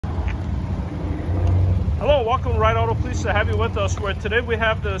Hello, welcome to Ride Auto. Pleased to have you with us. Where today we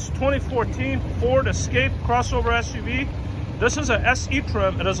have this 2014 Ford Escape crossover SUV. This is a SE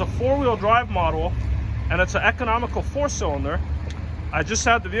trim. It is a four-wheel drive model, and it's an economical four-cylinder. I just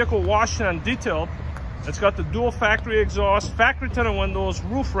had the vehicle washed and detailed. It's got the dual factory exhaust, factory tinted windows,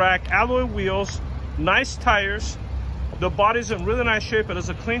 roof rack, alloy wheels, nice tires. The body's in really nice shape. It is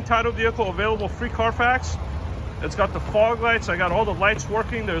a clean title vehicle, available free Carfax. It's got the fog lights. I got all the lights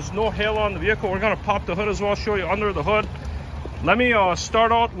working. There's no hail on the vehicle. We're gonna pop the hood as well, show you under the hood. Let me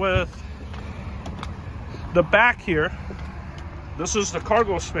start out with the back here. This is the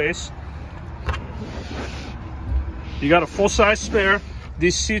cargo space. You got a full-size spare.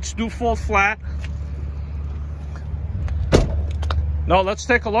 These seats do fold flat. Now let's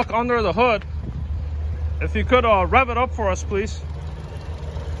take a look under the hood. If you could rev it up for us, please.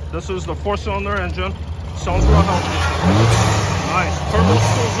 This is the four-cylinder engine. Sounds real healthy. Nice. Turbo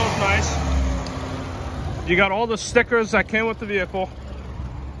pulls up nice. You got all the stickers that came with the vehicle.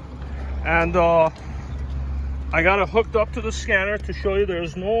 And I got it hooked up to the scanner to show you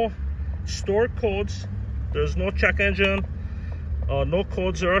there's no stored codes. There's no check engine. No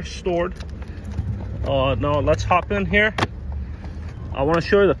codes are stored. Now let's hop in here. I want to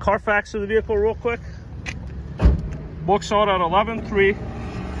show you the Carfax of the vehicle real quick. Books out at 11.3.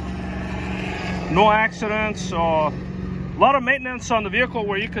 No accidents. A lot of maintenance on the vehicle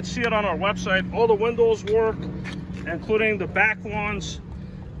where you could see it on our website. All the windows work, including the back ones.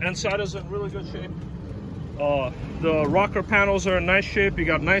 Inside is in really good shape. The rocker panels are in nice shape. You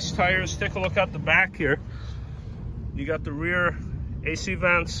got nice tires. Take a look at the back here. You got the rear AC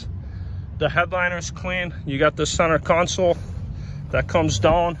vents. The headliner's clean. You got the center console that comes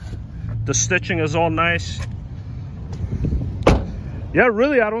down. The stitching is all nice. Yeah,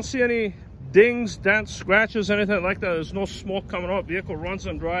 really, I don't see any dings, dents, scratches, anything like that. There's no smoke coming out. Vehicle runs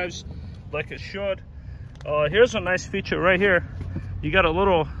and drives like it should. Here's a nice feature right here. You got a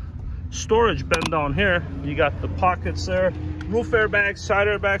little storage bin down here. You got the pockets there. Roof airbag, side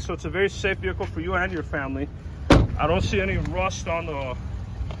airbag, so it's a very safe vehicle for you and your family. I don't see any rust on the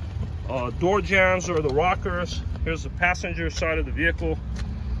door jambs or the rockers. Here's the passenger side of the vehicle.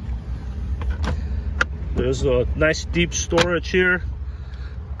 There's a nice deep storage here.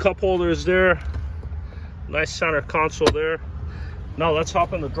 Cup holders there. Nice center console there. Now let's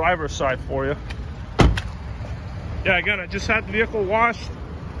hop on the driver's side for you. Yeah, again, I just had the vehicle washed.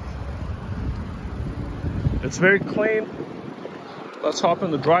 It's very clean. Let's hop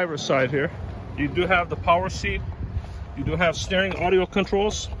on the driver's side here. You do have the power seat. You do have steering audio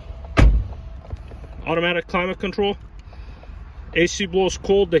controls. Automatic climate control. AC blows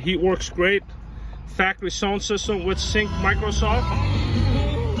cold. The heat works great. Factory sound system with Sync Microsoft.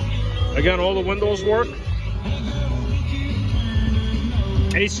 Again, all the windows work.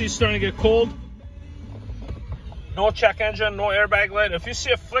 AC is starting to get cold. No check engine, no airbag light. If you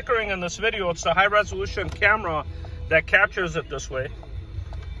see it flickering in this video, it's the high resolution camera that captures it this way.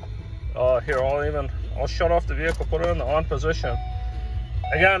 Here, I'll shut off the vehicle, put it in the on position.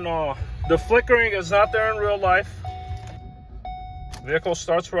 Again, the flickering is not there in real life. Vehicle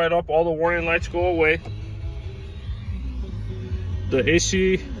starts right up, all the warning lights go away. The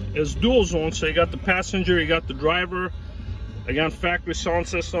AC is dual zone, so you got the passenger, you got the driver. Again, factory sound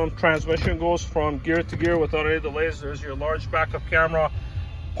system. Transmission goes from gear to gear without any delays. There's your large backup camera.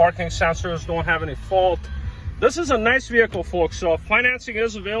 Parking sensors don't have any fault. This is a nice vehicle, folks. So financing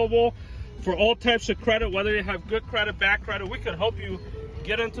is available for all types of credit, whether you have good credit, bad credit. We could help you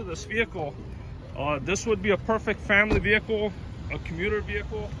get into this vehicle. This would be a perfect family vehicle, a commuter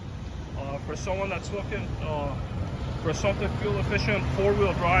vehicle, for someone that's looking for something fuel efficient,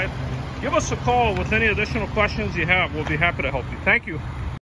 four-wheel drive. Give us a call with any additional questions you have. We'll be happy to help you. Thank you.